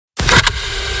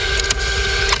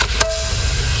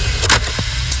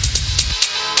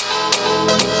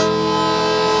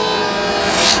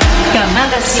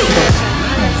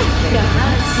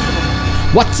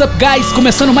What's up, guys?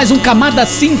 Começando mais um Camada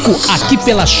 5 aqui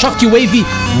pela Shockwave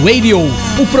Radio,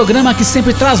 o programa que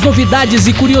sempre traz novidades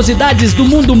e curiosidades do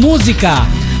mundo música.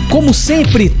 Como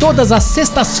sempre, todas as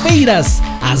sextas-feiras,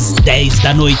 às 10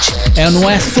 da noite. Não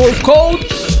é Soul Cold?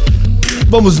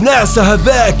 Vamos nessa,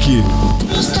 Ravek!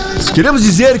 Queremos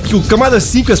dizer que o Camada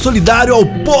 5 é solidário ao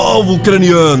povo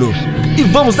ucraniano. E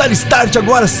vamos dar start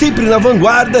agora, sempre na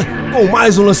vanguarda, com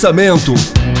mais um lançamento.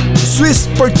 Swiss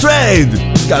Portrait,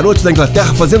 garotos da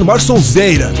Inglaterra fazendo maior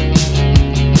sonzeira.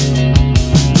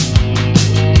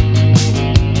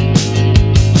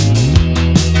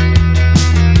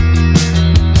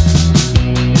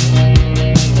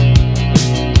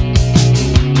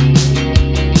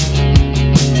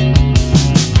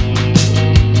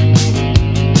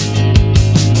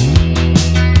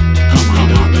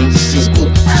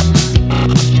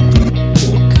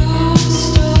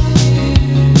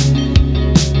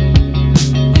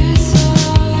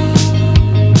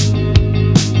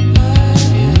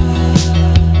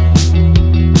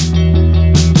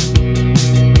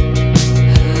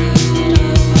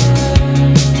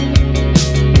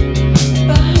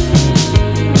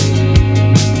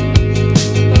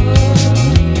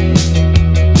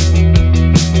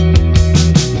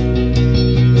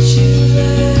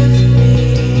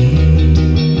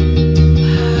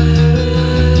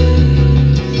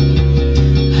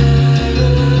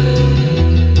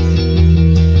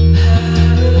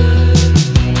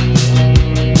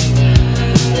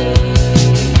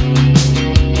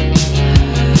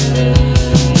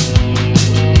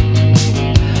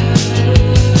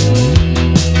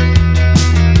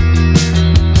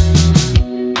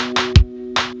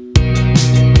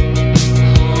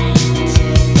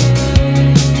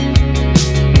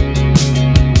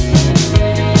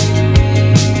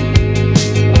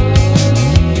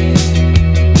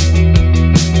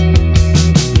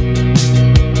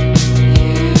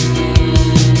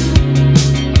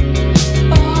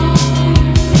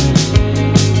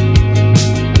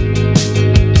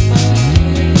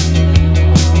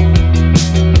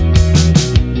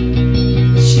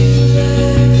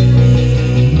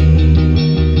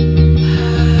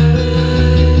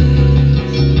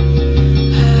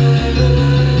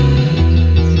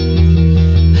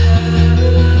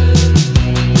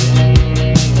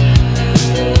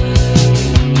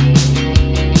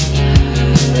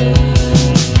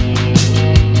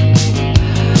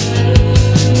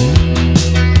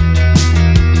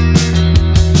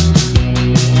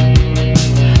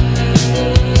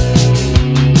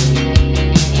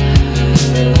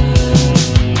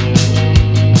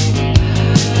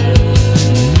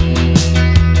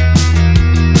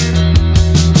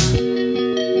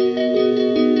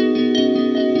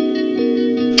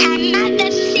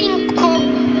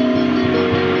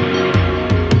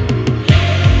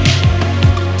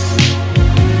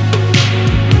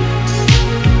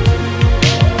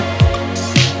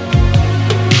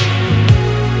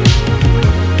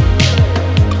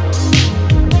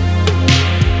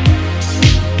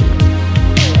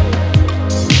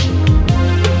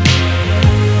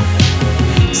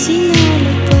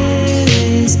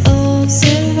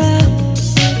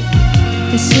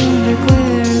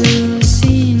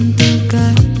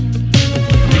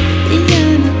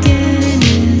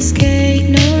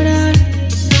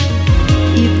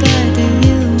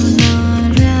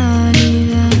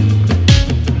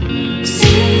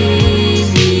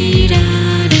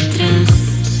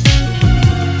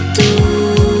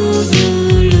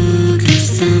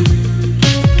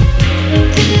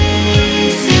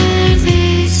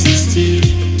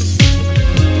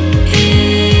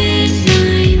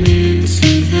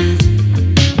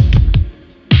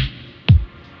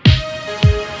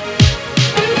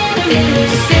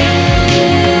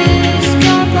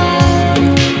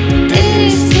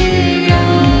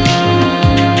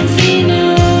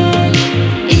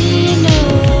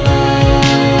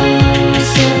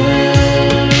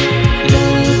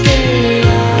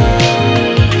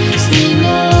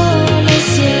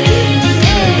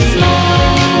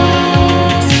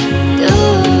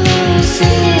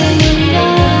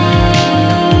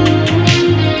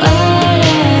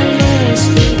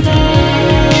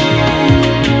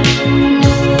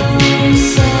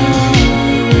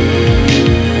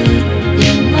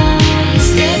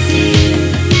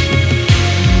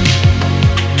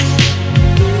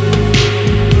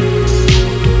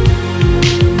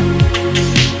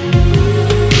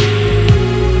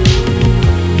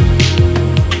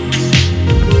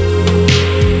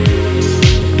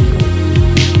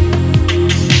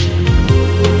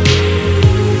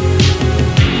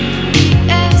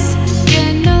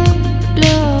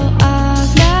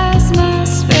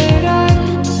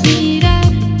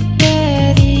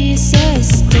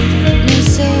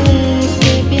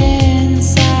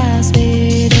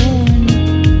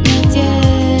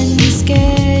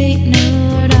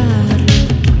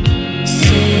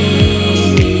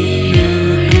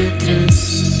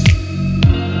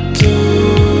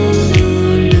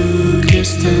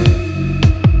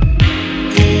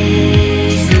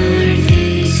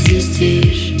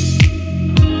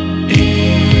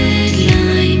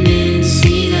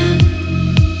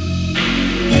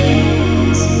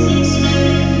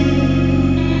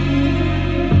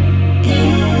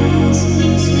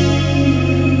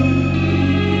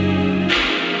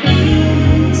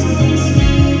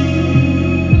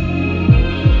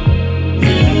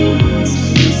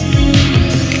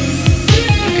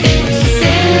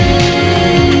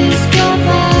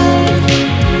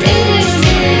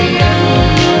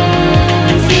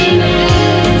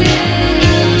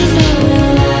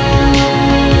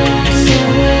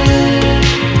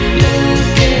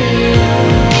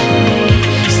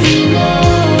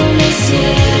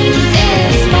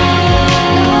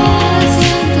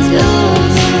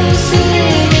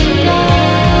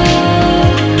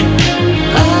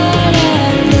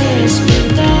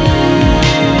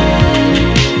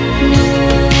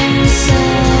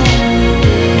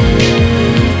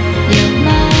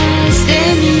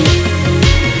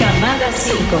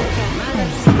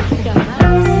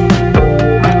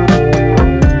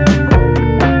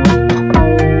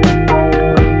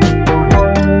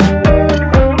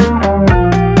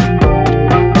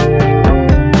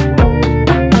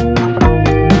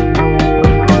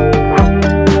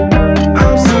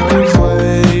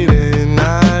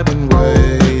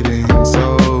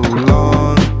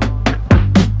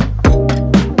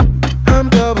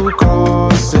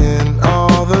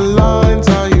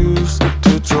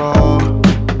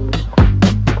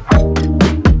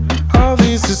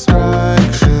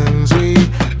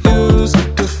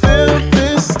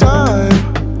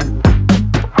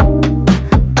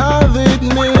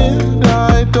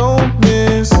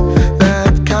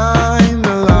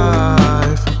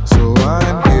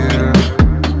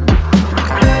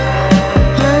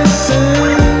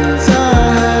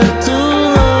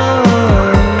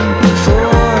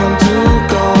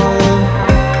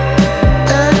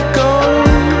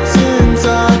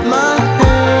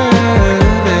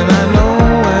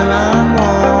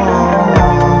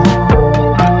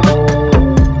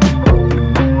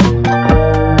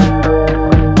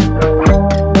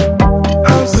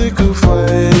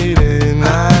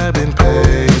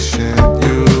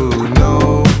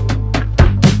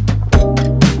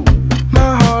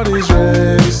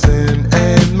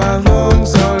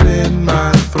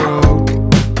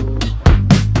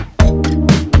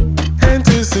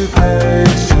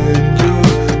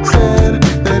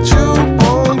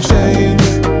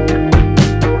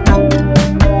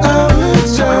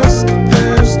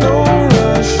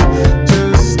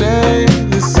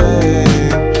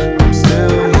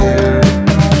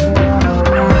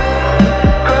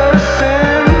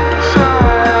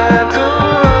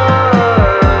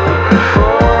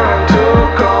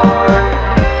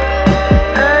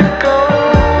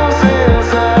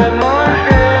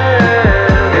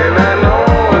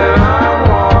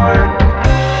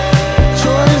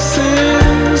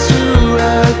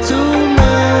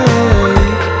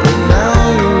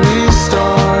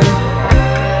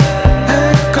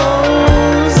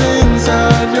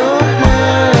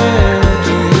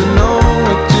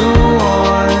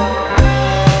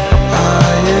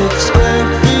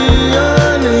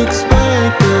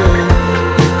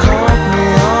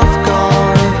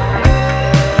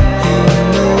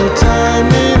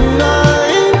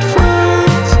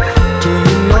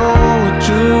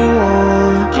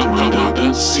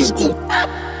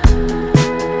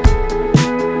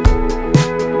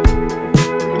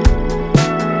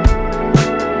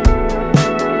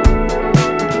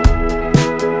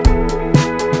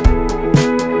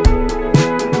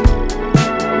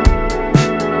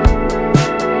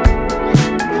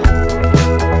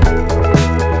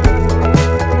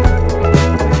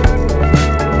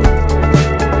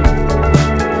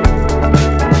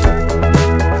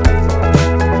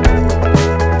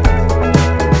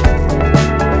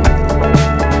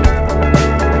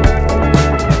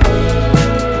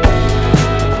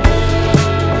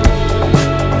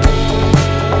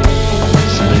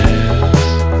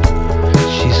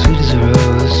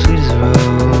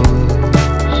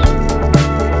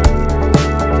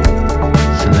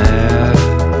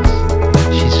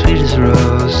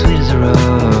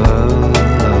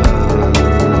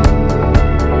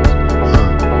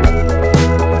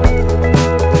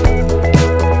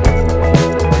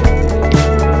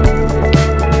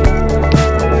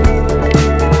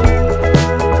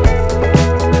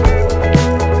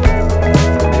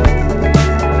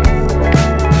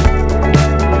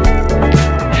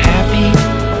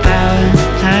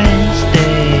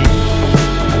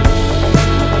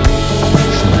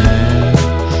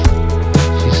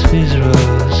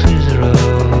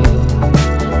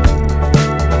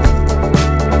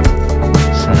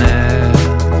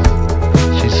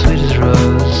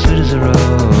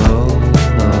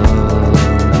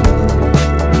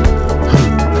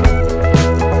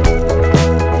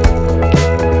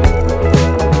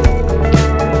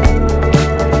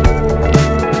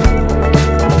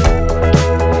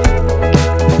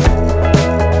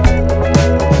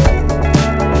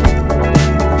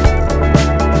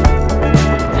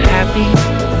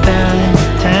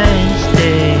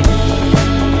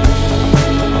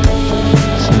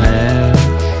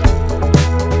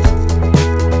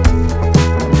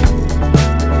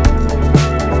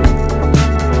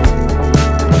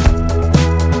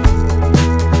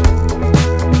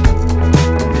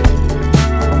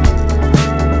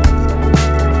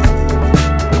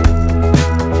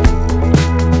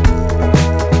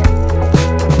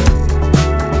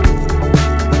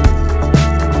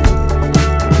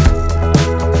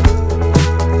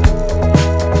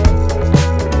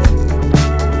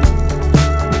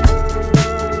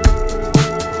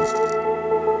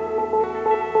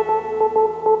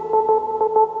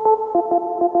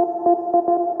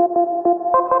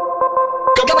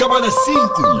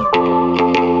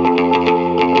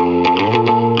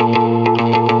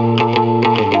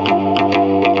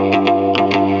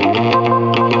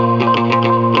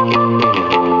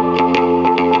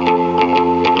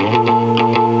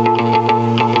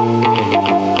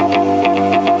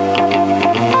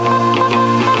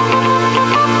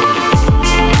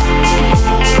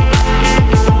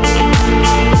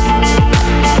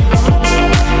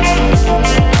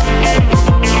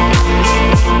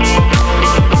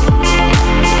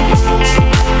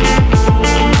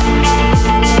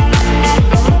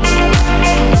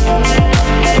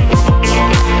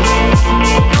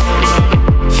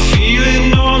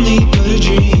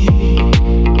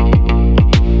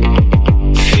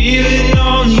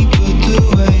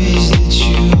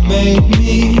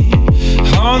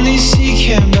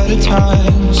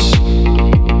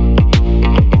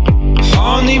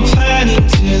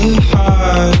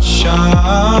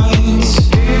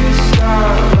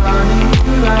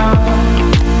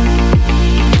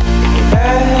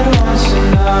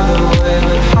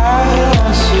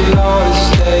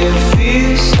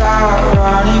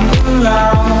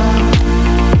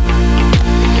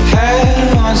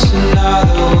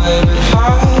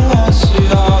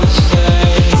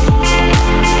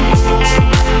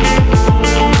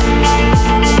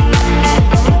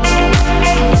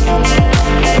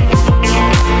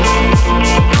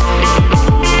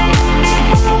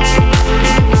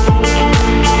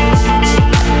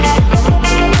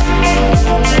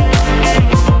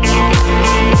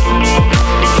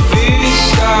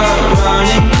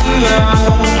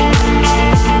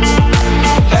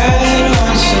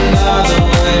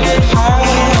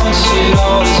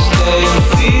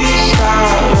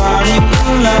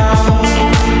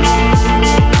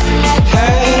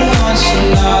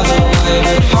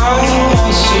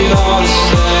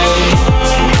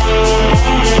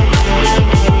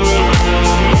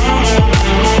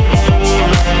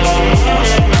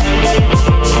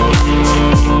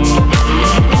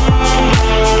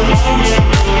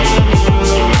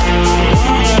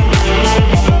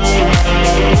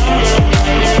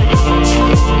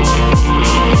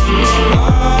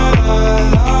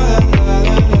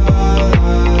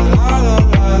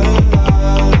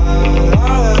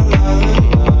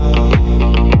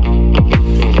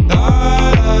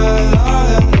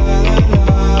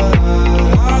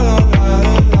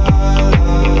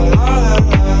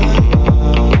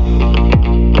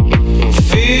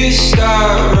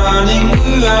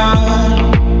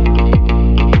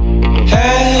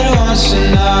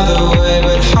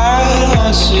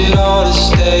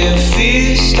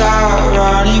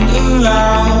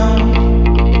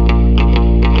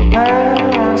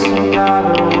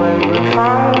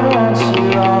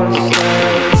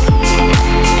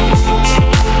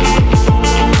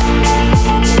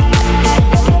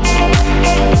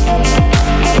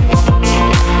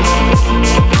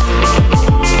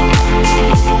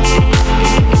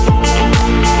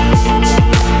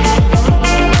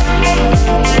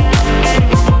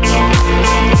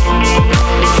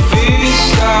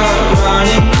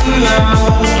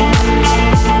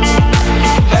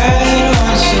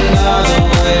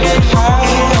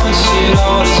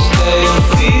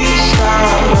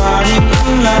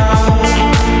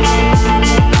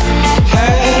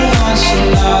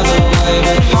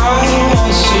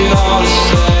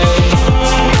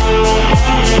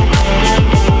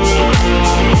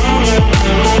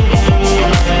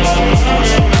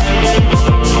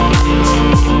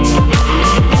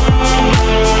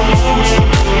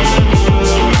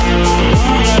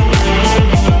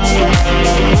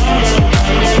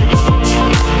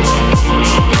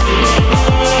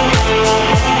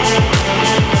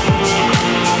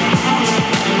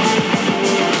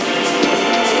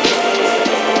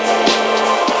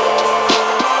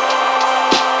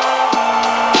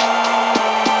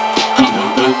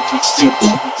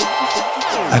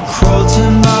 I crawled to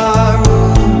my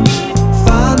room,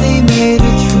 finally made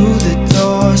it through the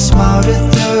door, smiled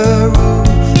at the roof,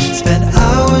 spent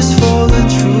hours falling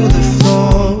through the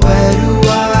floor. Where do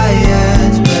I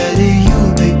end? Where do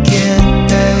you begin?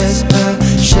 There's a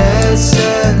shared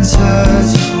center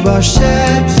to our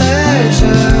shared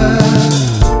pleasure.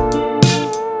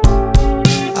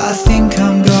 I think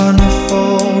I'm gonna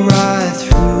fall right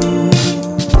through.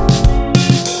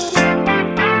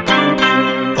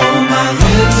 All my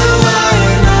limbs are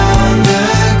lying on the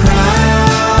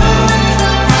ground,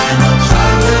 and I'll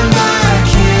climb them back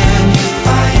in if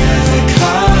I ever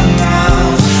come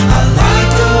round. I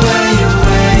like the way you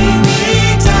weigh me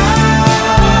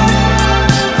down.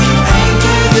 The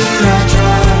anchor that I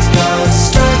dropped got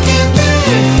stuck in the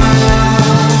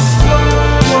clouds.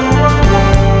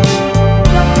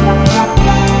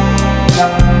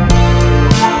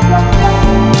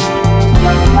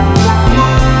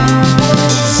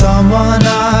 Someone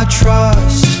I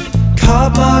trust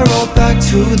caught my rope back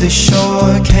to the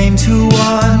shore, came to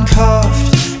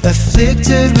uncuffed,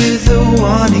 afflicted with a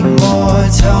wanting more.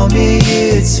 Tell me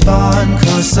it's fun,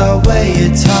 'cause I weigh a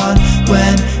ton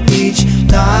when each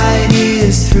night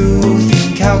is through.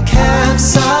 Think how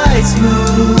campsites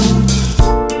move.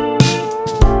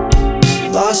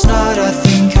 Last night I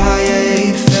think I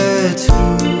ate for two.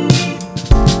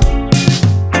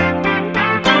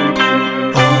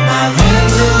 All my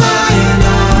limbs are lying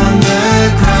on the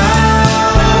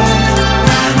ground,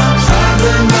 and I'll climb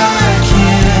them back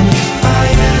in if I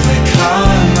ever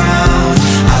come round.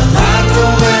 I like the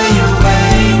way you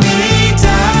weigh me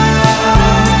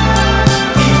down.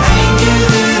 The anchor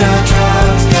that I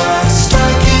dropped got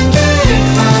stuck in the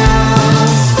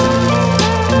clouds.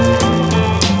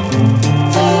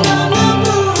 And I'm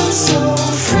so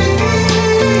free.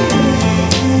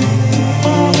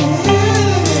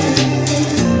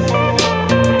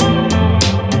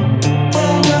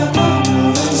 And I'm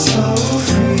so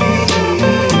free.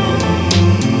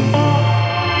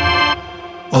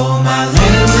 All my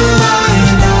limbs are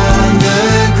lying on the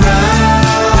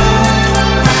ground,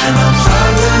 and I'll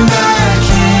plug them back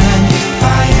in if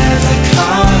I ever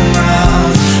come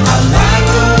round. I like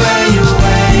the way you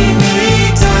weigh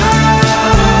me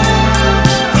down.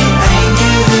 The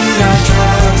anchor that I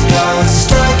dropped got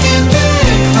stuck in the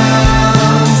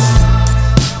clouds.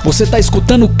 Você tá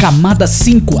escutando Camada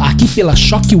 5 aqui pela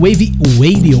Shockwave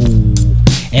Radio.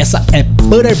 Essa é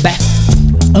Butterbath,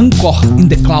 Anchor in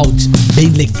the Cloud. Bem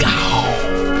legal.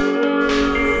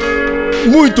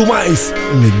 Muito mais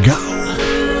legal.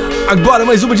 Agora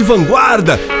mais uma de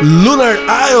vanguarda, Lunar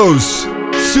Isles,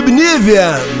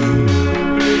 Subnivian.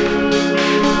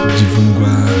 De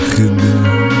vanguarda.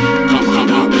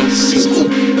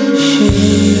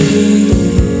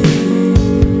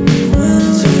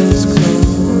 Winter's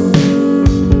cold,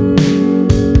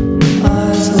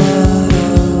 eyes light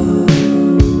up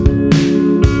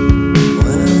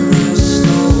when there's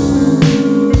snow.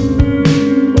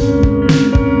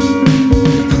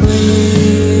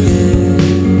 Cleaning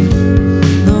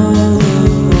all the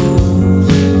walls.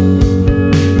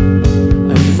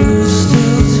 Are you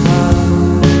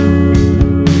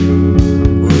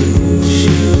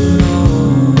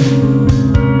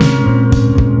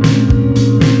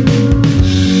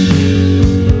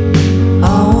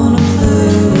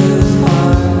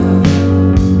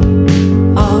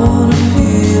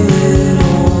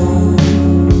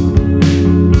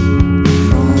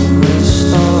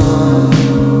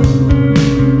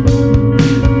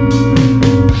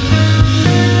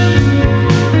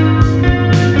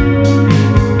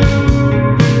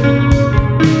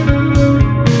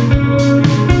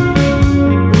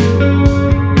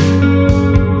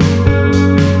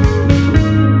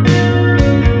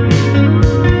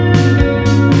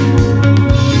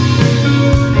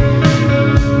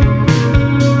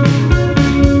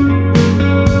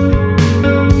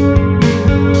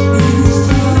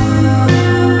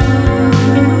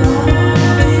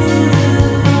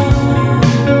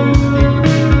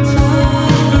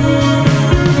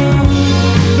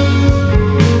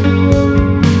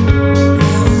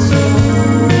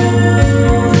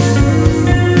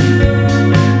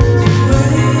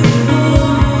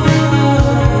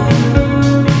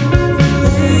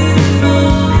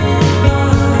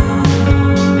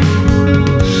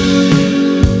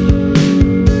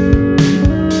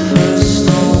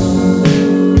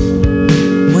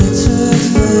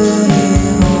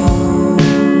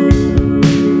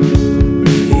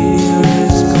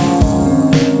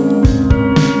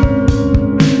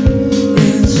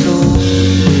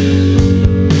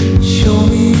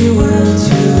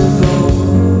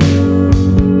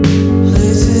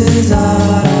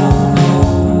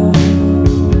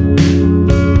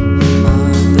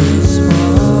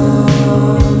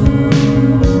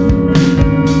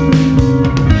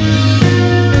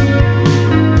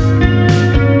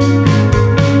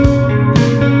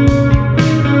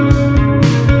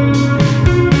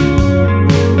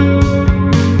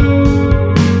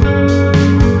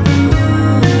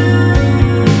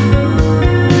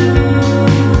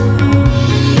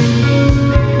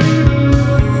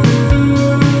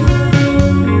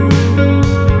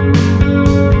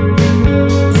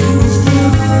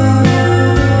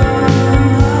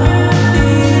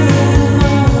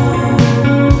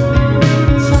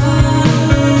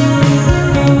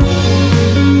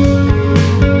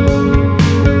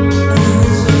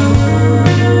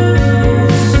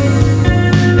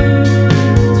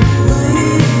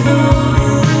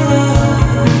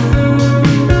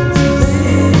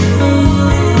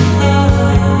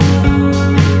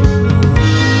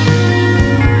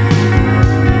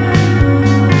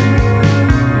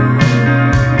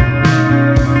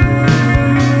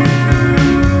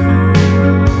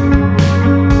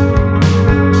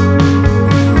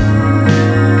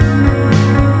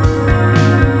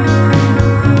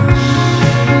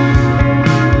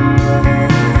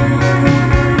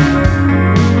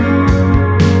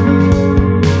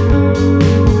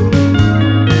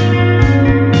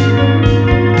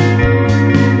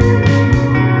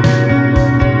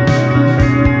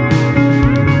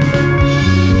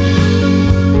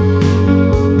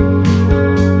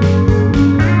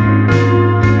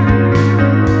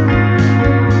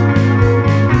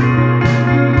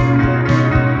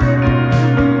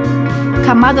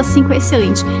Camada 5 é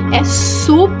excelente. É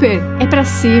super, é pra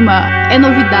cima, é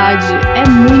novidade, é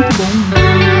muito bom.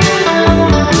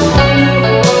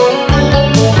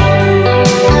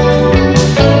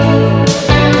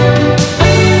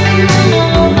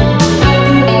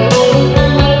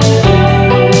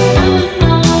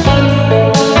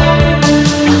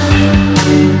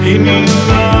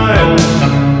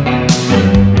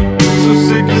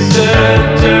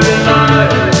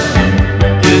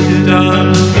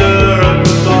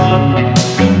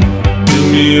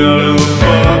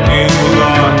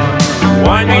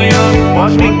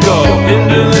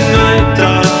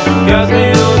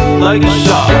 Like a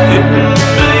shot, hitting the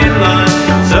main line,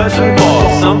 searching for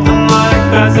something like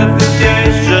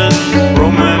pacification,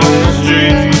 roaming on the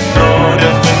streets with no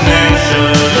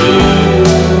destination.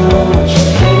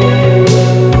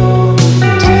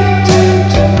 Take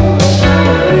to a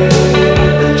story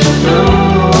that you know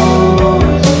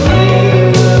is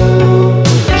real.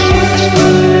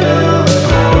 Switchblade of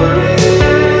glory,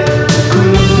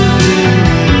 cruising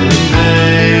with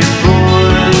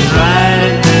Naples right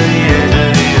into the edge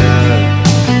of the earth.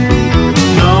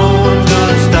 No one's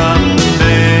gonna stop the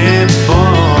big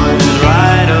boys,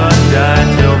 ride or die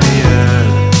till the end.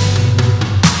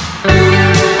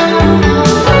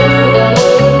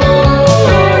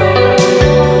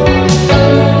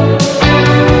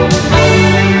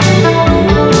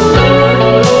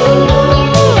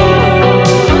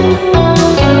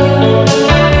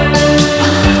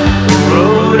 The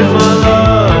road is my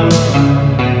love,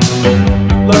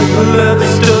 like the leather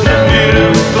stuck to the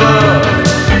glove.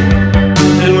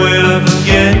 And when I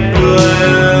forget who I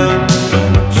am,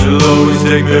 she'll always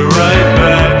take me right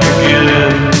back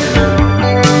again.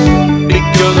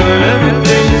 Because when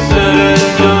everything's said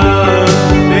and done,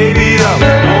 maybe I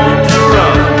was born to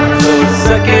run. So a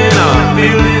second I'm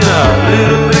feeling a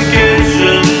little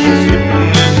vacation, skipping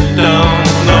this down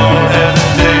with no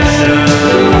hesitation.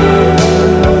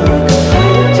 Like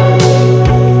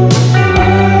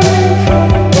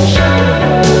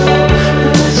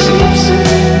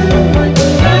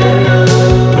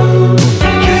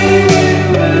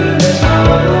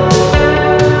a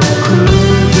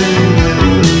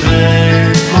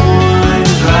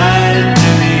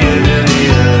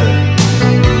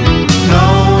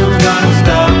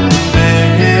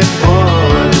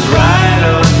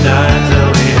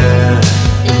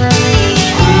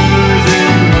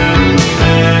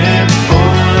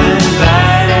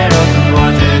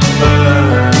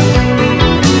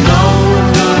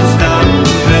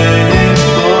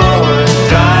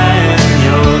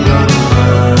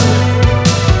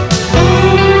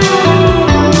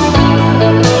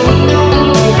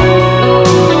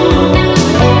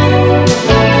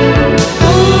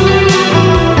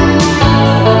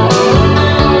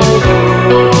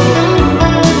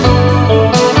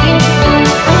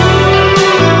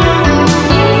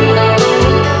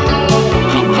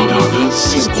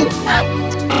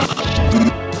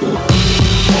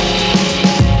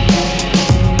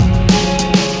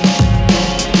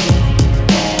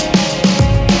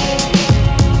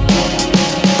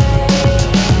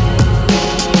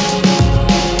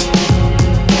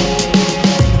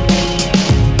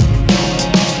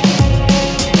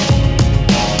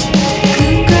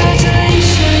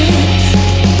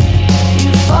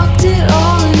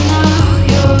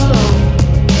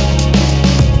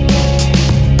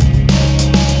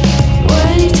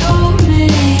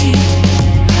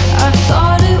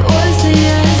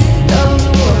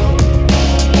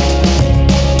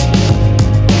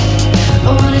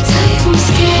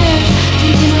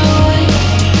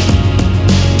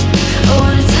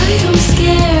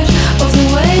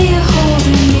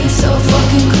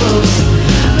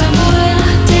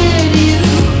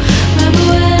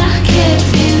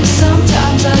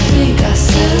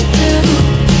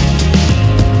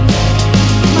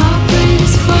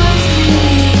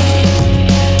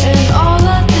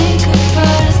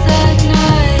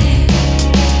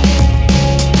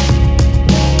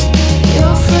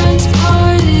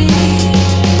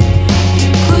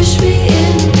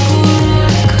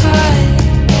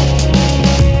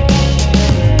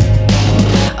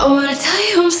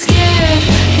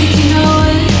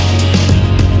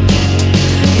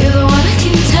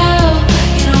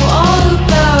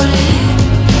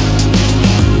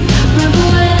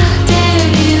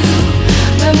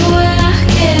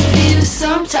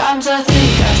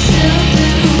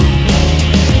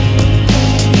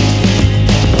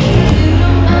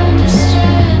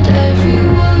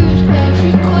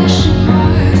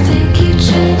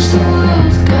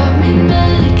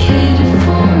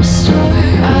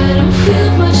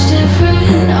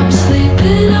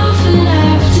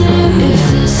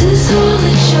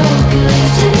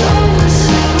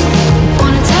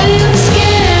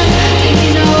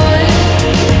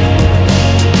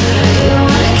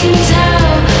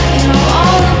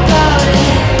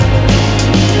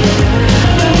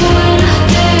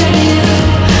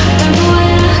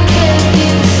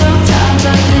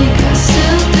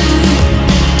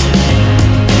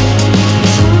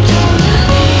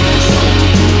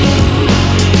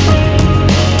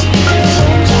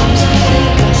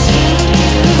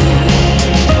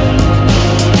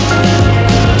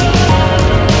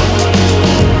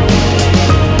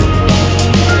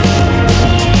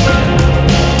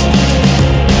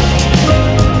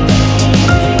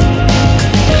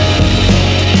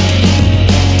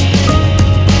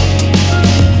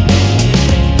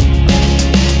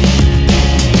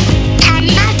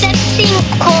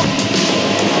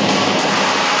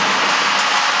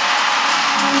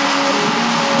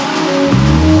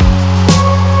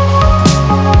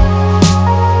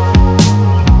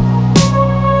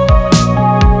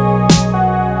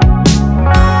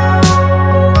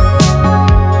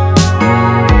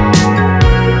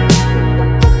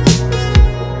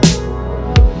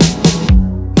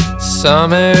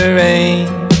Summer rain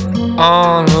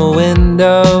on a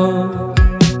window.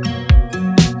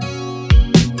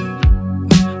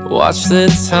 Watch the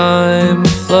time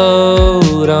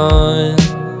float on.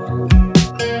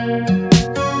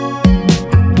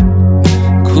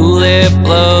 Cool air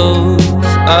blows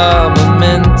a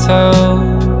memento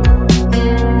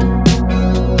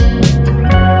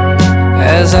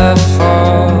as I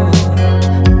fall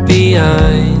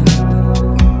behind.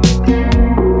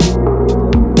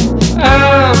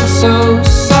 I'm so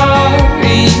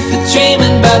sorry for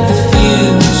dreaming about the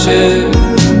future.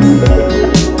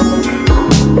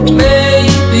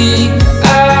 Maybe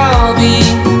I'll be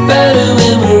better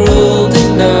when we're old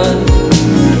enough.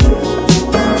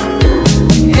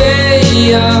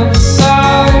 Hey, I'm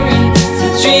sorry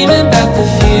for dreaming about the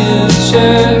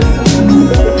future.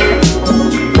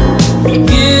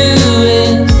 You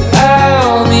and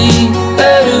I'll be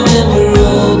better when we're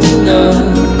old enough.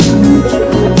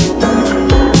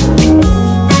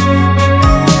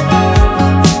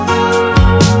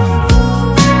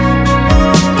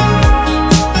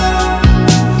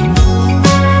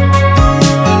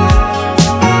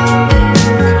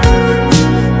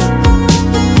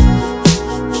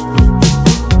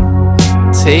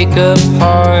 Take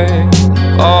apart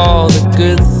all the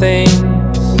good things,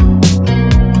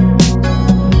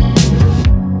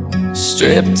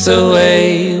 stripped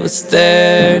away what's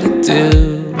there to do.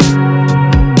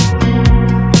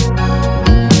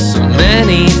 So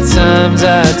many times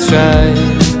I tried,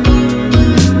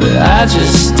 but I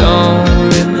just don't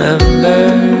remember.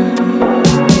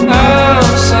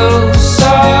 I'm so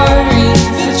sorry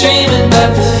for dreaming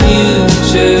about the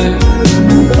future.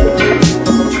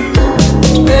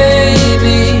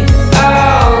 Maybe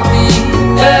I'll be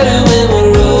better when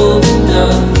we're old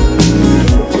enough.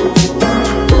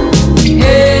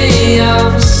 Hey,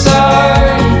 I'm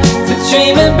sorry for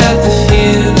dreaming about the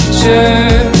future.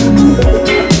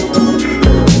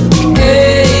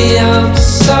 Hey, I'm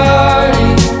sorry.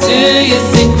 Do you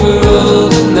think we're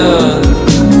old enough?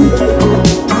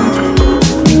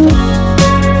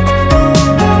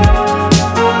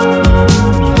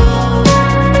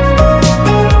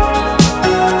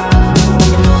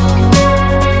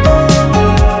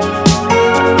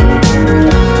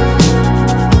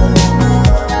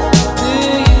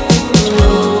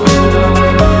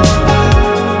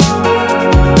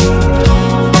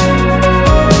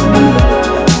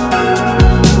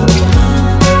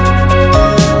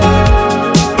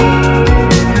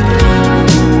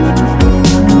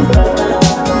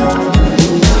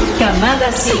 Camada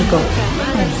 5.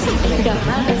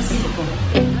 Camada 5.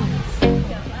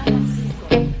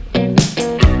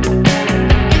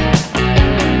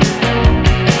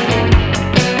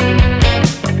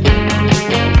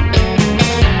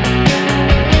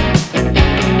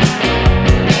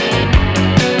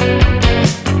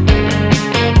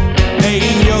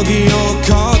 Making Yu-Gi-Oh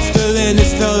cards still in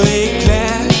history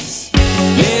class,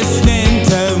 listening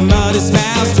to Modest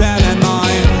Mouse drowning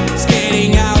mine,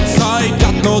 skating outside,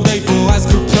 got no day for high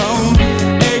school prom,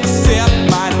 except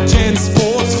my gym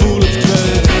sports full of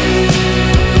clubs.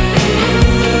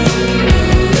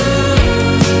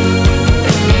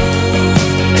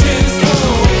 Gym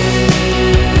sports.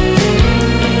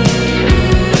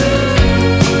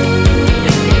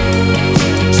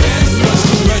 Gym sports.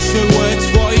 Russian words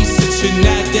voice, such an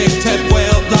addictive way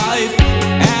of life.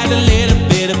 Add a little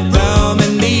bit of rum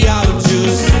in the auto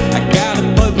juice. I got a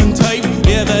pulping tape,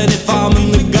 even if I'm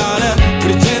in the gutter.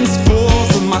 With a gym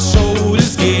sports on my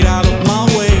shoulders, get out of my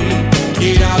way.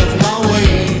 Get out of my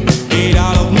way. Get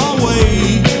out of my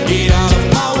way. Get out of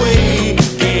my way.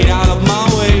 Get out of my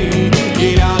way.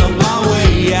 Get out of my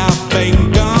way. I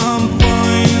think I'm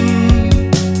fine.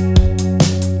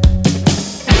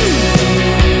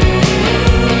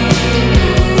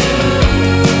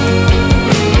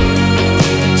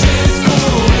 Gym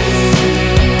sports.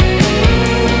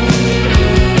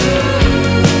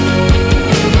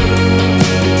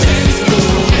 Gym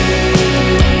sports.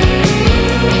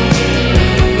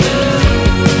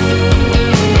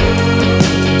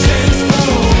 Gym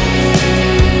sports.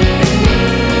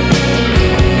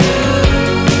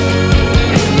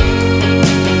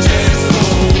 Gym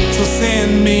sports. So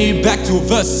send me back to a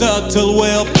versatile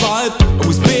way of life. I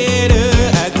was better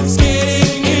at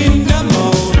skating in the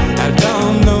mall. I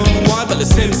don't know why, but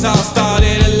since I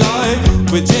started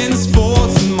alive with gym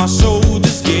sports on my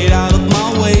shoulders, get out of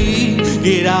my way.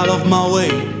 Get out of my way.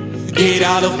 Get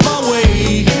out of my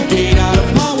way. Get out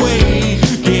of my way.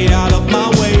 Get out of my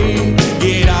way.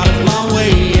 Get out of my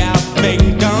way. I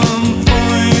think I'm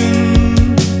fine.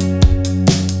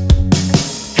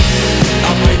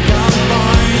 I think I'm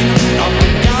fine. I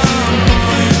think I'm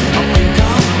fine. I think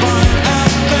I'm fine.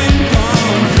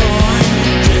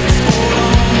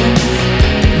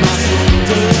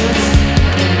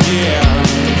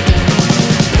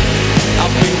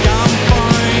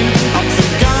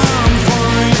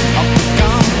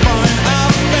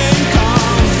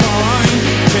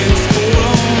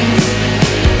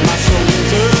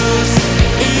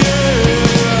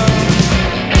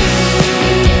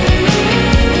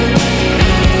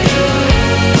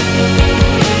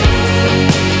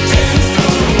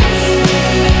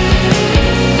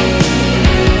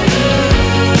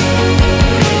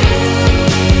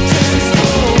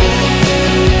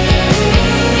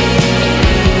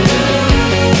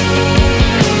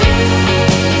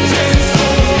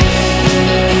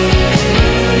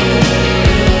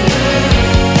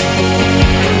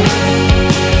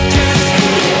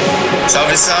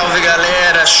 salve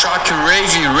galera,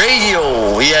 Shockwave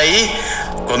Radio. E aí,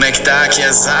 como é que tá? Aqui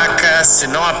é Zaca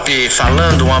Sinop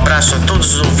falando. Um abraço a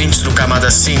todos os ouvintes do Camada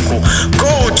 5.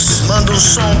 Coach, manda um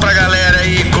som pra galera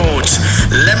aí, Coach.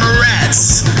 Lemon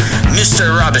Rats, Mr.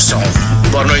 Robinson.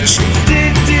 Boa noite.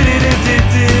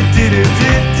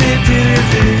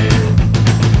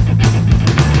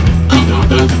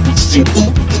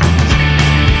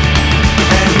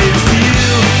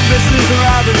 Mrs.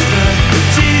 Robinson,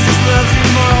 Jesus loves you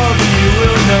more than you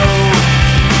will know.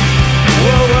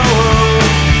 Whoa, whoa, whoa.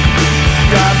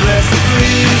 God bless you,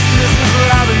 please, Mrs.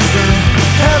 Robinson.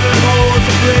 Heaven holds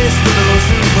a place for those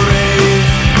who pray.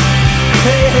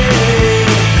 Hey, hey, hey.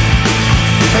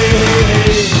 Hey, hey,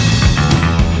 hey.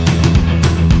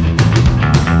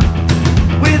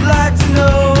 We'd like to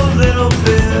know a little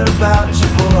bit about you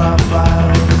for our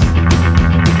files.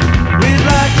 We'd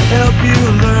like to help you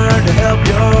learn to help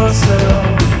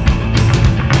yourself.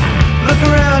 Look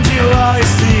around you, all you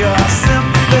see are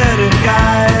sympathetic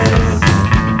guys.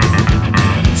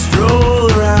 Stroll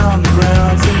around the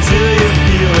grounds until you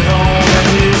feel at home. And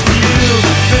here's to you,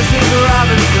 Mrs.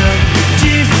 Robinson.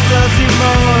 Jesus loves you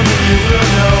more than you will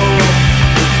know.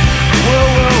 Whoa,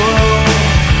 whoa, whoa.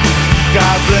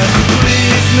 God bless you,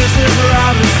 please, Mrs.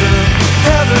 Robinson.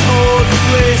 Heaven holds a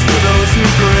place for those who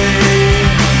pray.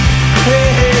 Hey,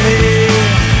 hey, hey.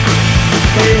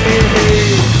 Hey, hey,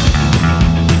 hey.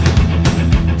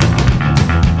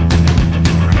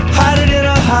 Hide it in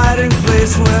a hiding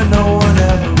place where no one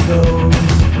ever goes.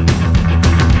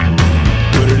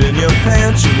 Put it in your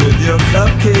pantry with your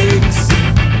cupcakes.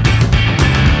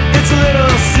 It's a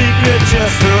little secret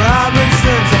just for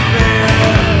Robinson's affair.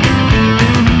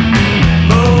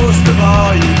 Most of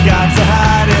all, you got to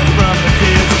hide it from the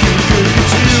kids. Look at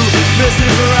you,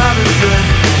 Mrs. Robinson.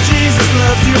 Jesus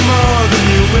loves you more than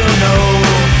you will know.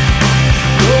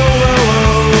 Whoa, whoa,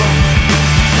 whoa.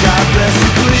 God bless you,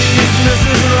 please,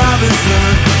 Mrs. Robinson.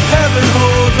 Heaven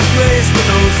holds a place for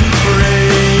those who pray.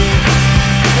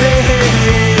 Hey, hey,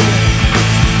 hey.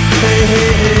 Hey,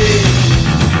 hey, hey.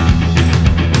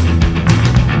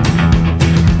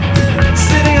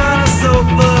 Sitting on a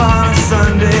sofa on a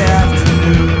Sunday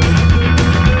afternoon,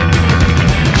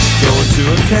 going to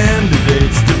a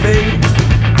candidate's debate.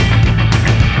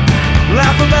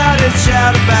 Laugh about it,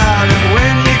 shout about it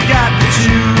when you got to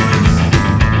choose.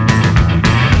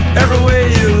 Every way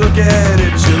you look at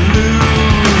it, you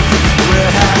lose.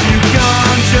 Where have you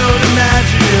gone, Joe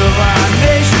DiMaggio? Our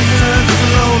nation turns its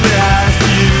lonely eyes to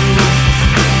you.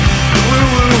 Woo,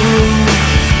 woo, woo.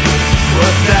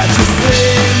 What's that you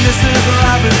say, Mrs.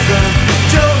 Robinson?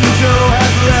 Joe and Joe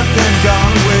has left and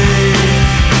gone away.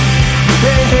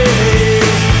 Hey, hey, hey.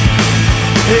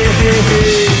 Hey, hey,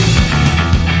 hey.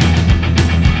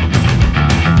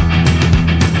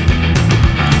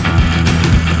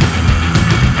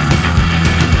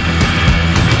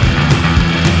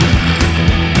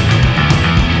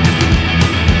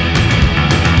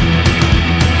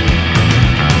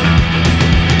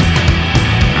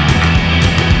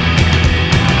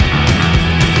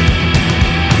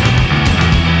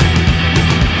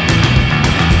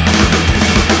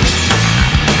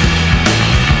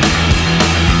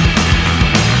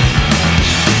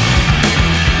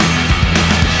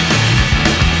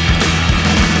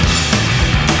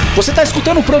 Você está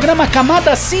escutando o programa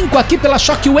Camada 5 aqui pela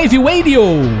Shockwave Radio.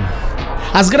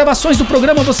 As gravações do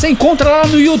programa você encontra lá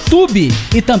no YouTube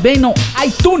e também no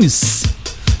iTunes.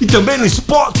 E também no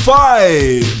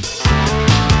Spotify.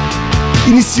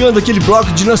 Iniciando aquele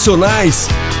bloco de nacionais,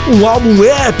 um álbum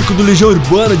épico do Legião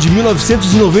Urbana de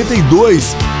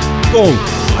 1992, com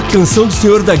A Canção do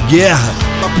Senhor da Guerra,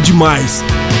 top demais.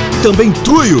 E também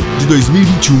Tuyo, de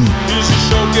 2021.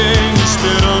 Existe alguém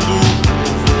esperando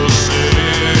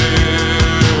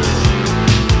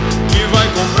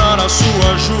comprar a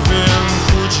sua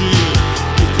juventude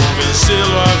e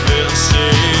convencê-lo a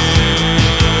vencer.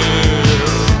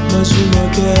 Mas uma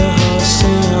guerra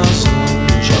sem razão.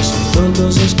 Já são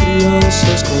tantas as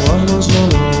crianças com armas na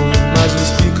mão. Mas me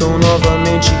explicam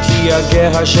novamente que a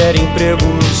guerra gera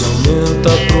empregos, aumenta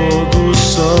a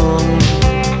produção.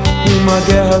 Uma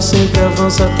guerra sempre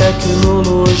avança a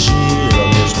tecnologia,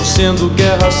 mesmo sendo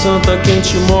guerra santa,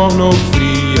 quente, morna ou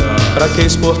fria. Pra que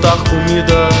exportar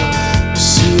comida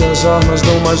se as armas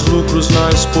dão mais lucros na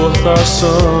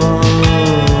exportação?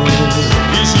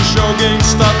 Existe alguém que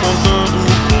está contando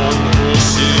com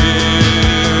você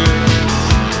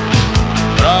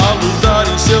pra lutar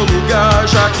em seu lugar,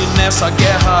 já que nessa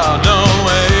guerra não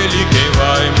é ele quem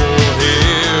vai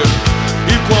morrer.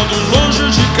 E quando longe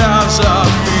de casa,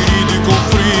 ferido e com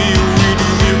frio, o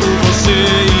inimigo você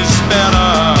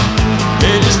espera,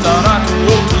 ele estará com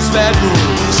outros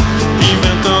velhos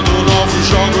inventando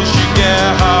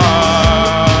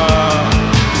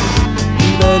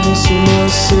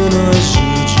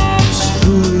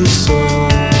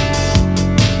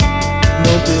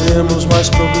teremos mais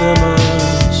problemas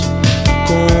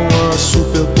com a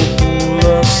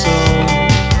superpopulação.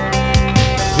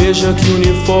 Veja que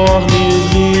uniforme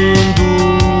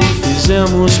lindo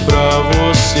fizemos pra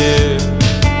você.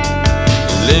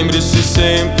 E lembre-se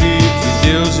sempre que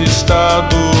Deus está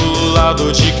do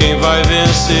lado de quem vai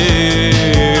vencer.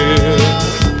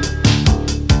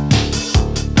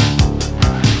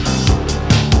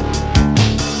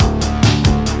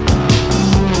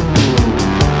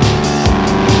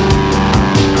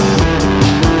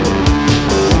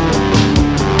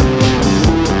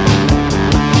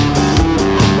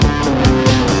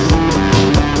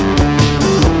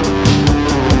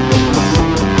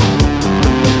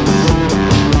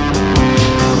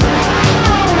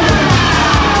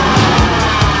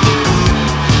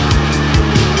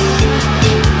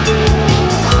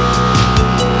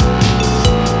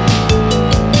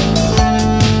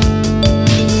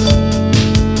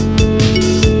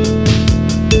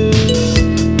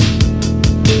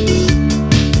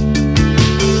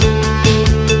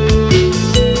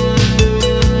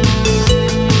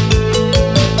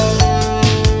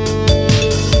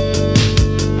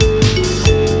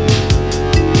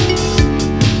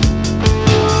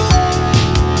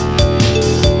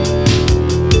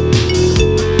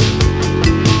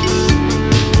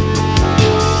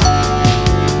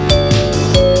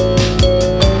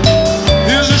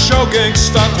 Alguém que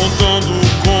está contando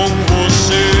com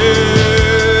você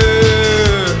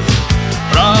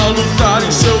pra lutar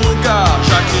em seu lugar,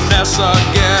 já que nessa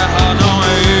guerra não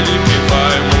é ele que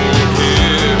vai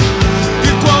morrer. E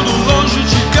quando longe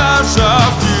de casa,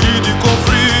 ferido e com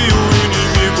frio, o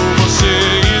inimigo você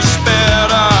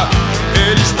espera,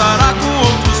 ele estará com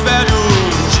outros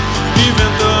velhos,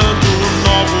 inventando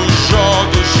novos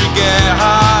jogos de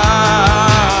guerra.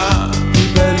 E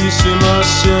belíssimas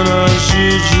cenas de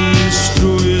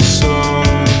destruição.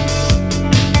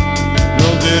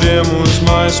 Não teremos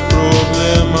mais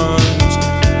problemas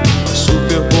com a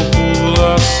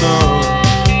superpopulação.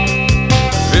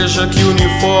 Veja que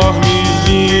uniforme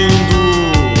lindo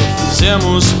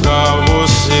fizemos pra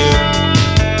você.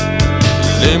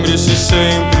 Lembre-se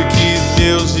sempre que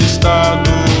Deus está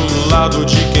do lado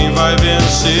de quem vai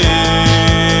vencer.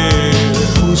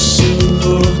 O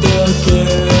Senhor da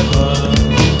guerra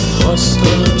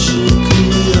gosta de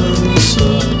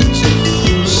crianças.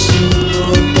 O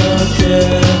Senhor da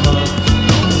guerra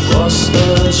não gosta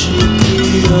de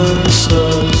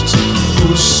crianças.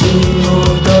 O Senhor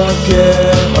da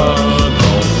guerra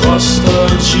não gosta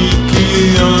de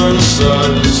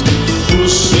crianças. O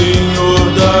Senhor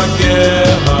da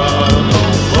guerra não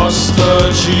gosta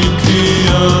de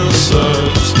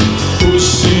crianças. O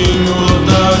Senhor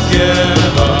da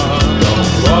guerra não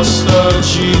gosta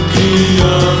de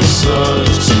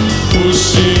crianças. O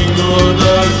Senhor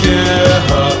da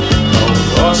guerra não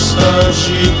gosta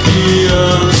de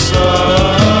crianças.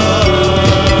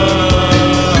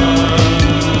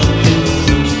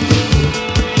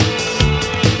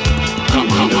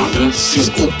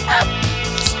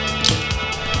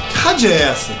 Que rádio é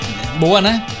essa? Boa,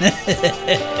 né?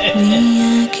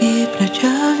 Vim aqui pra te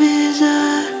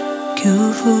avisar que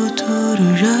o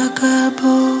futuro já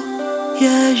acabou e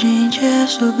a gente é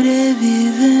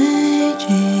sobrevivente.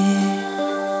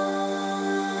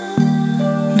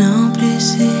 Não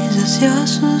precisa se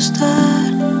assustar,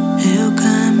 eu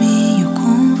caminho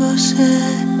com você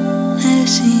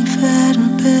nesse inferno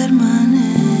permanente.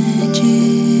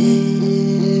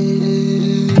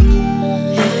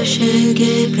 Eu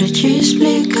cheguei pra te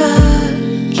explicar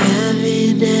que a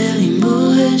vida é o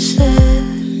emborrecer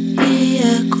e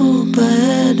a culpa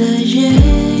é da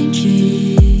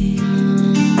gente.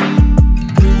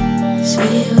 Se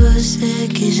você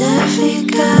quiser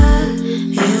ficar,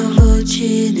 eu vou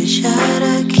te deixar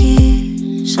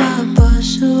aqui. Só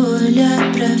posso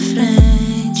olhar pra frente.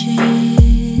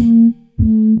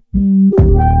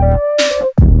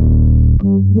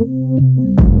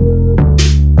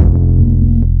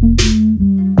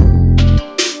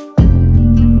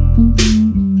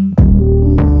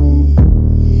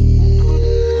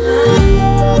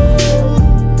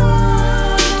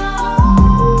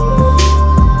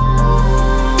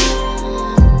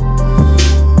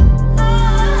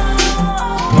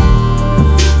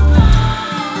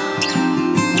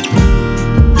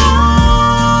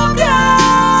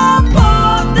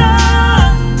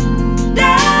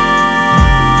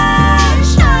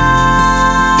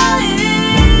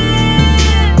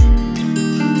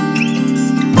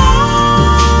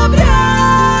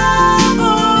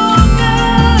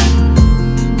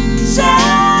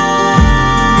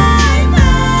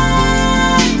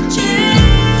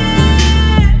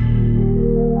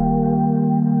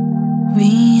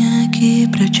 aqui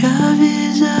pra te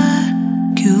avisar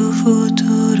que o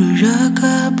futuro já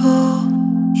acabou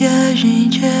e a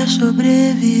gente é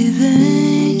sobrevivente.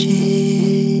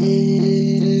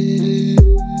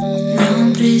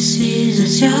 Não precisa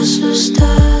se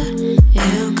assustar,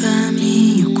 eu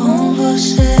caminho com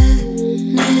você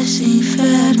nesse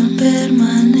inferno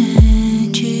permanente.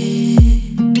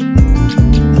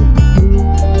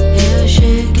 Eu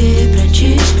cheguei pra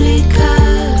te explicar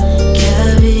que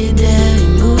a vida é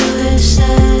emburrecer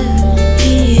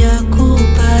e a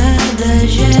culpa é da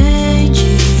gente.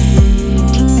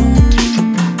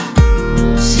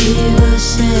 Se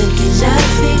você quiser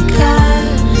ficar,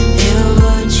 eu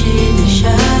vou te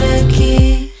deixar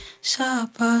aqui. Só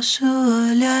posso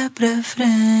olhar pra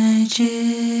frente.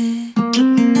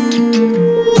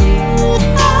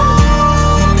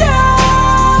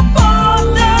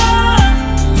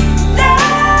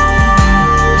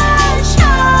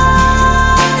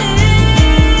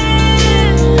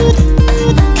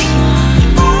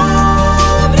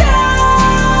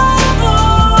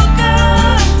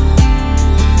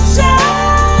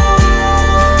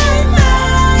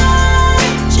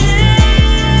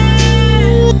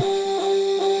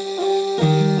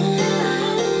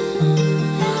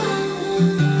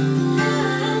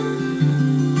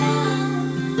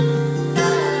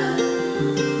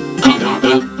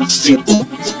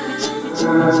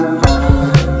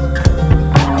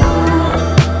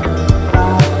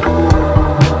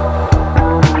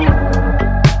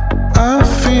 I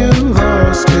feel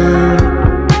lost here.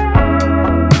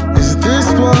 Is this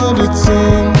what it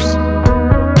seems?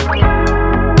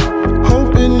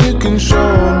 Hoping you can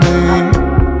show me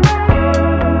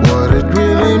what it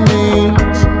really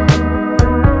means.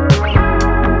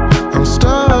 I'm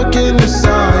stuck in a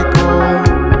cycle.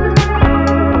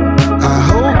 I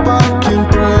hope I can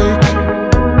break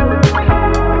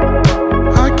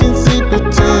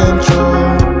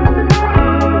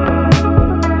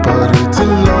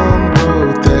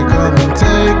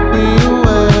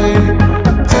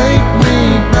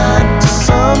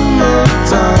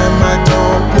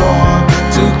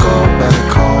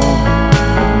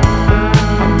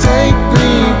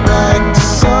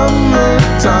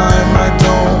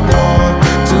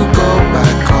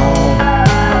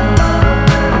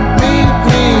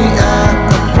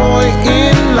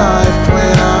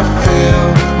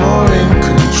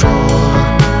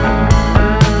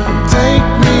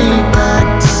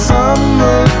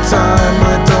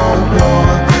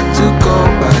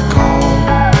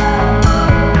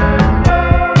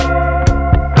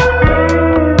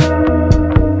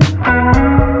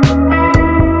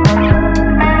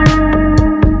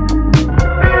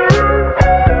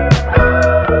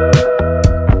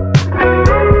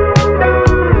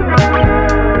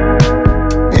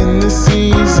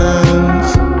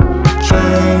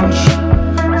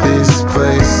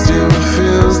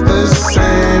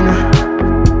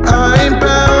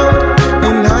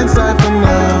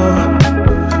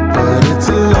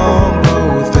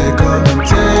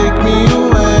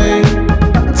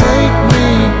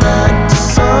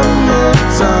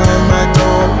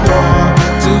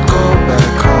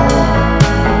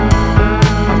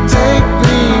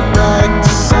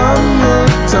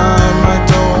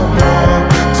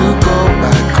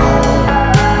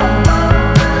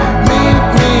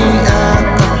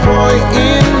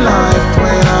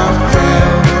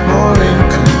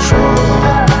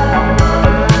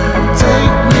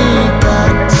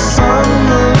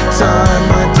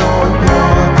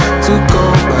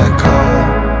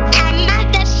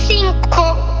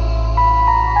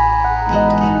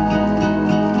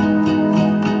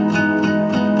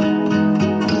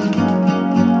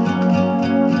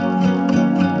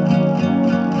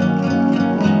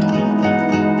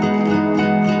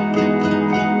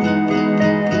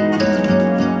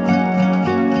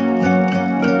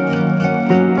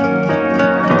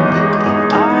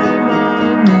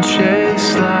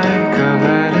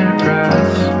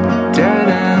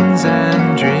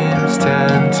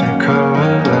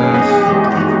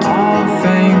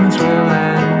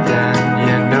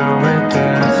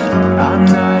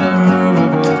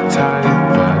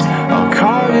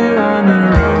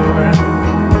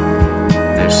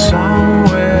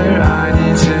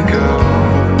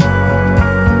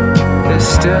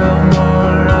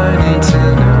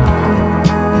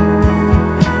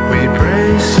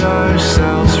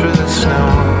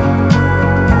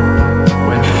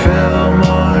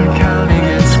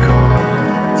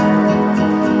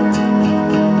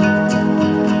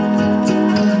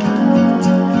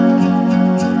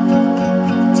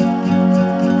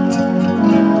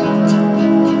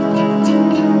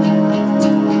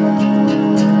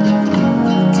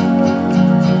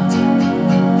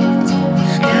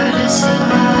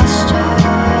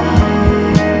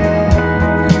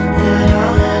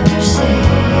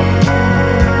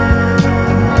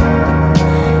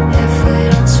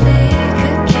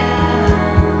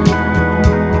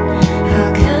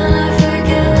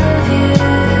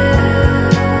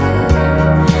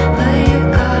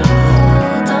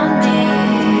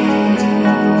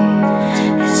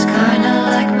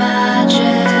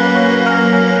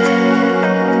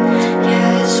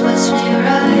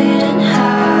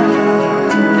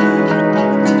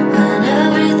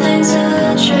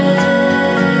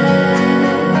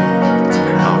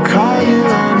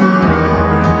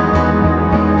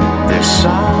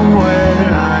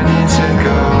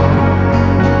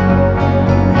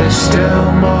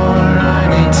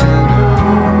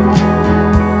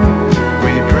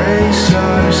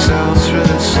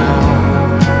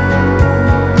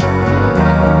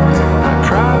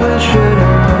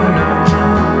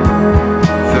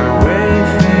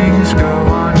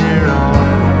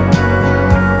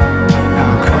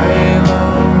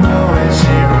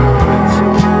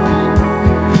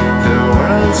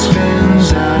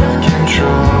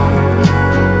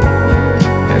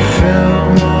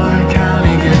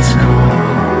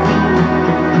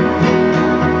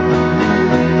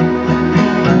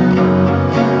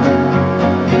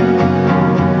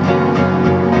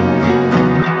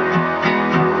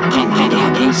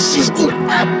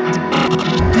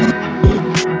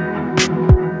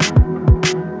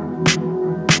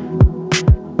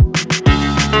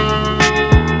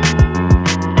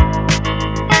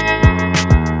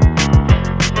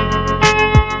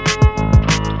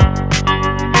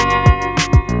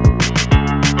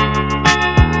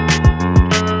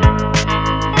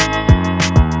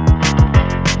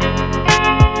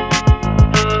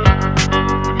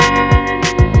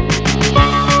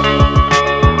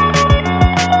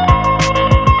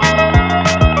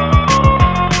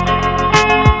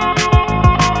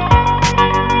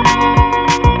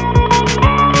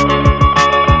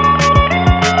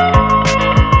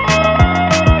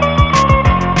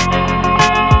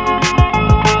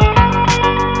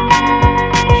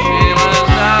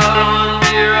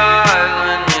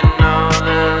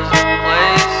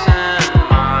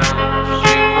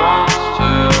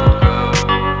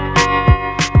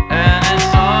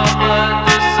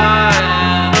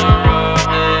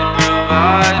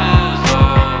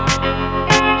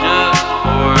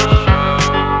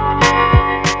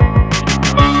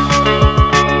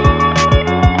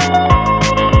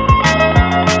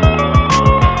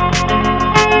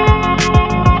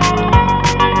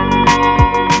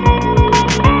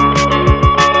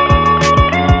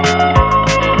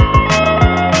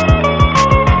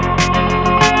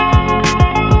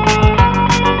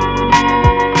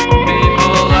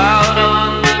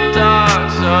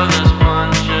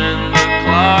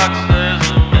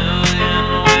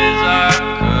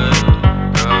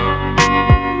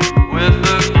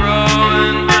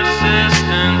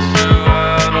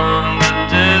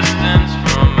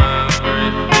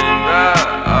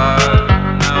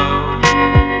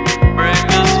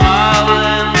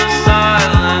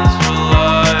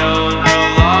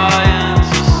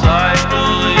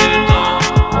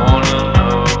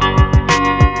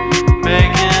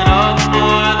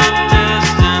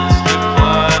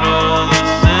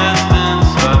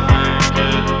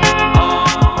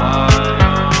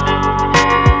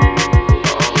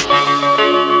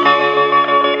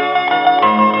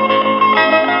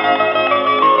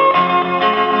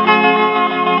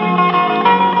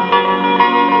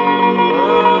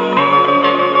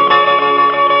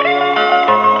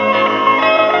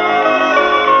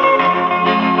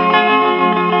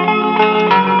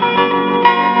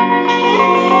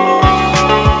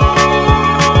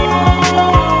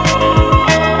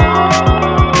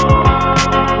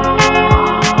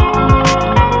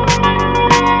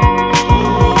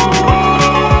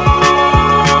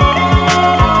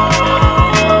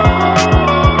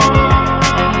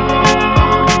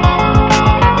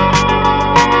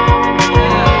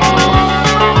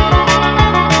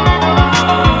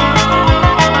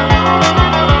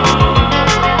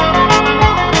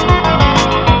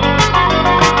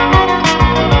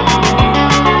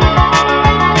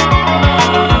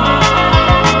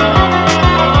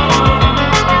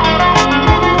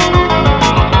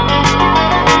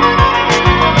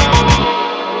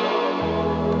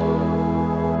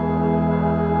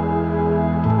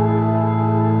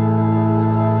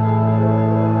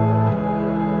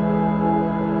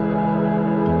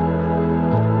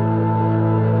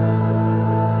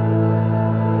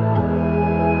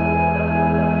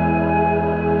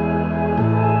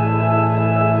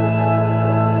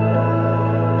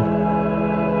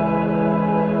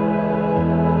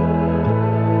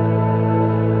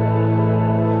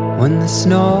When the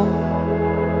snow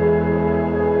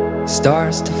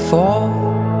starts to fall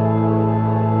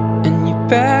and you're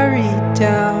buried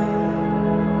down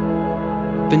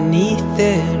beneath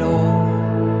it all,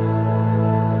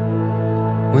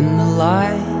 when the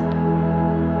light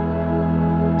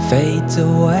fades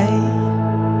away,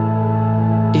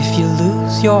 if you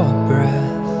lose your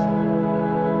breath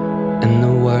and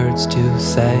the words to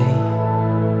say,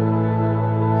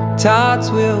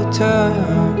 tides will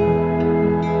turn,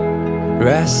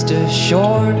 rest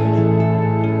assured,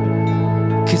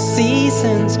 'cause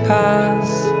seasons pass,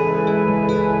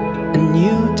 a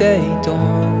new day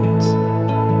dawns,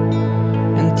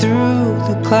 and through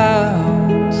the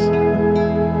clouds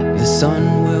the sun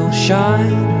will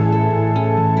shine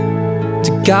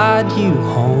to guide you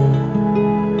home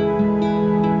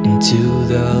into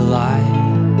the light.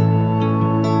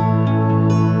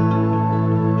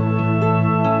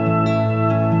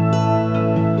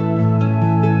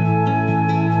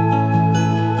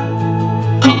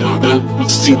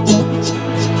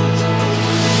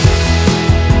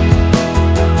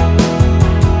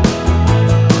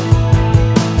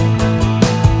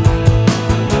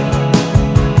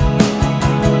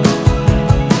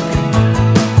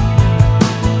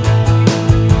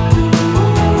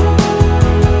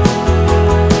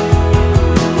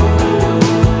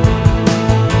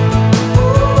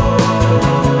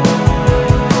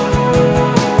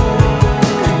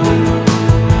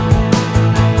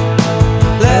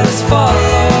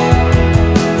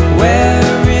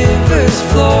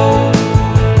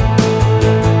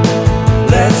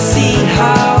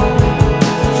 how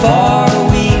far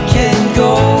we can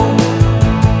go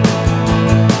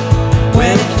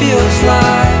when it feels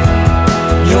like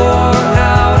you're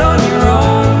out on your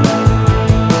own.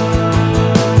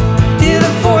 Hear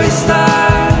the voice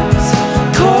that's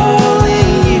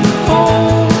calling you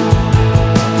home.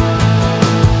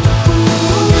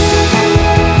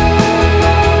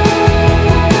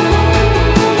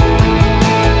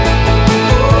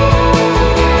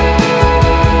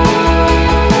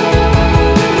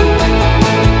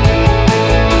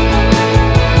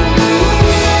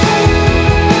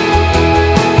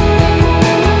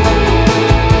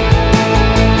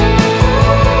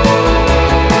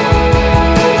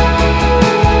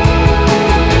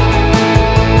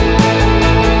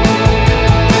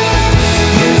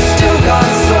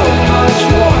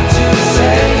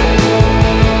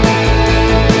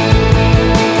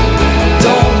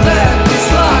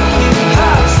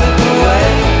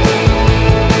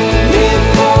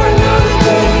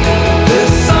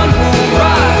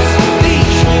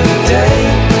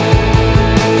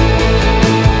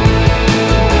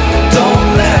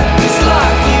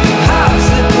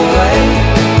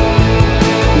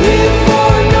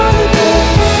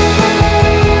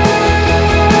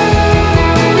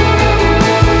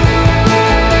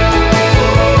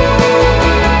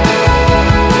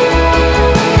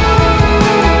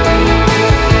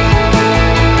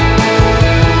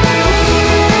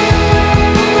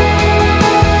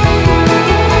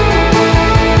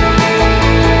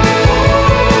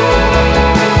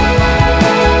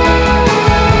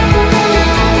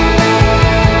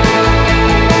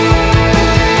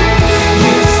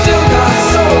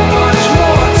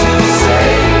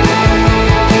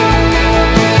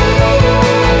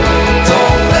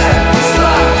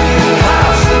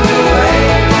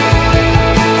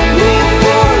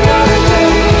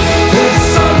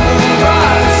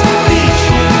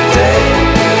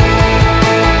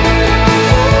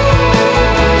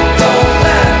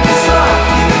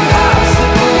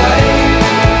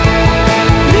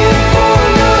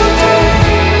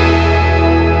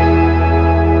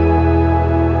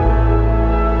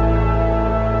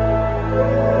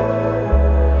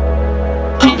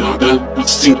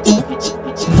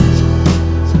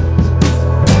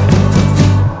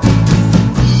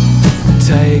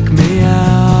 Take me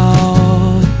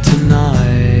out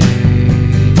tonight,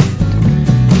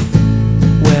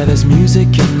 where there's music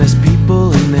and there's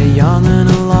people and they're young and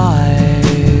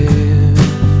alive.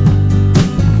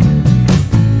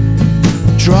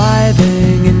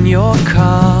 Driving in your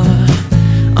car,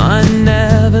 I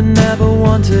never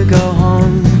want to go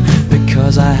home,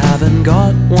 because I haven't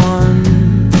got one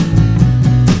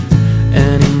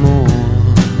anymore.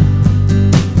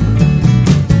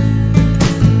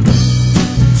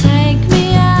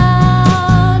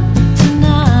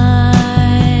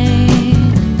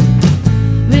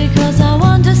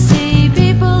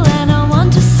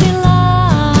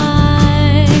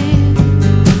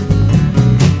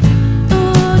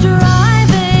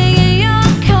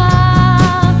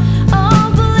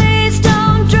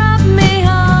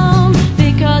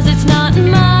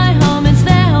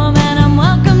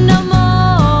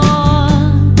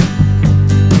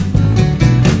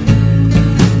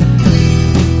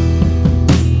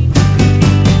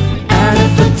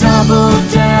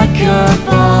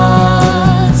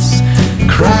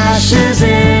 Crashes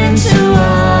into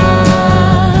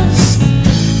us,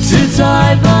 to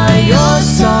die by your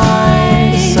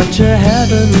side, such a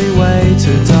heavenly way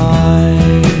to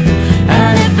die.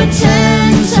 And if a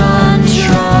 10-ton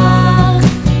truck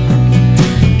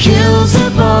kills the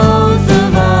both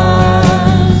of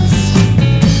us,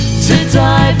 to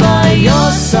die by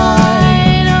your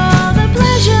side, all the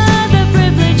pleasure, the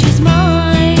privilege is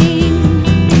mine.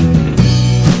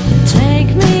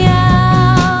 Take me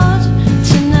out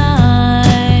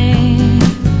tonight.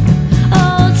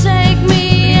 Oh, take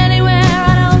me anywhere.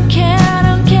 I don't care, I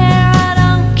don't care, I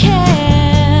don't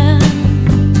care.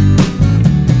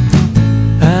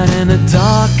 And in a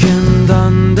darkened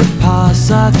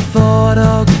underpass, I thought,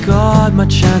 oh God, my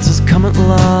chances come at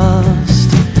last.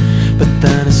 But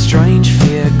then a strange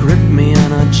fear gripped me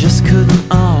and I just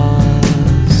couldn't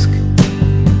ask.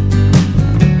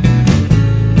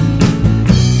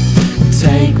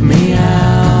 Take me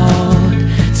out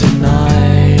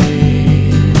tonight.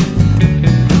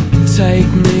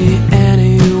 Take me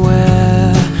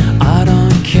anywhere, I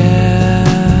don't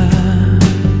care.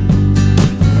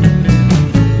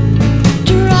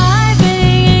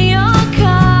 Driving in your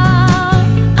car,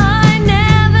 I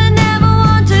never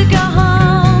want to go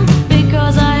home,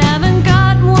 because I haven't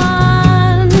got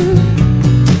one.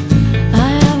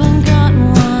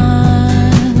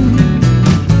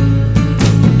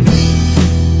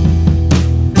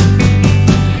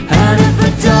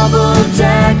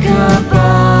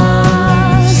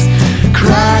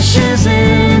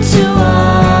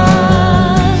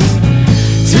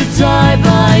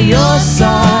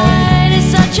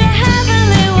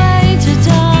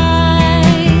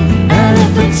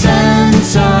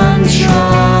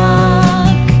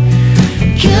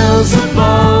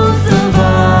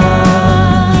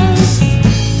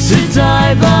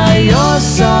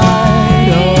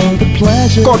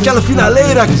 com aquela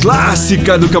finaleira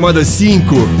clássica do Camada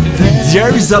 5,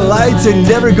 There is a Light and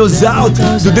Never Goes Out,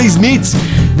 do The Smiths,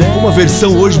 uma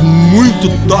versão hoje muito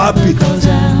top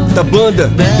da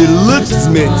banda The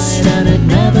Smiths.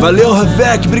 Valeu,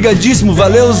 Ravek, brigadíssimo,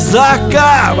 valeu,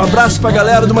 Zaca, um abraço pra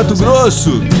galera do Mato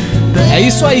Grosso. É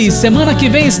isso aí, semana que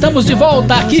vem estamos de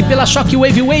volta aqui pela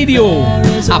Shockwave Radio.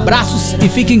 Abraços e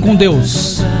fiquem com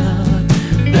Deus.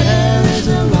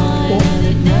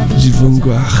 De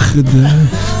vanguarda.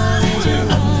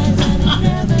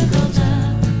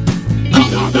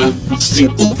 Camada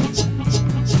 5.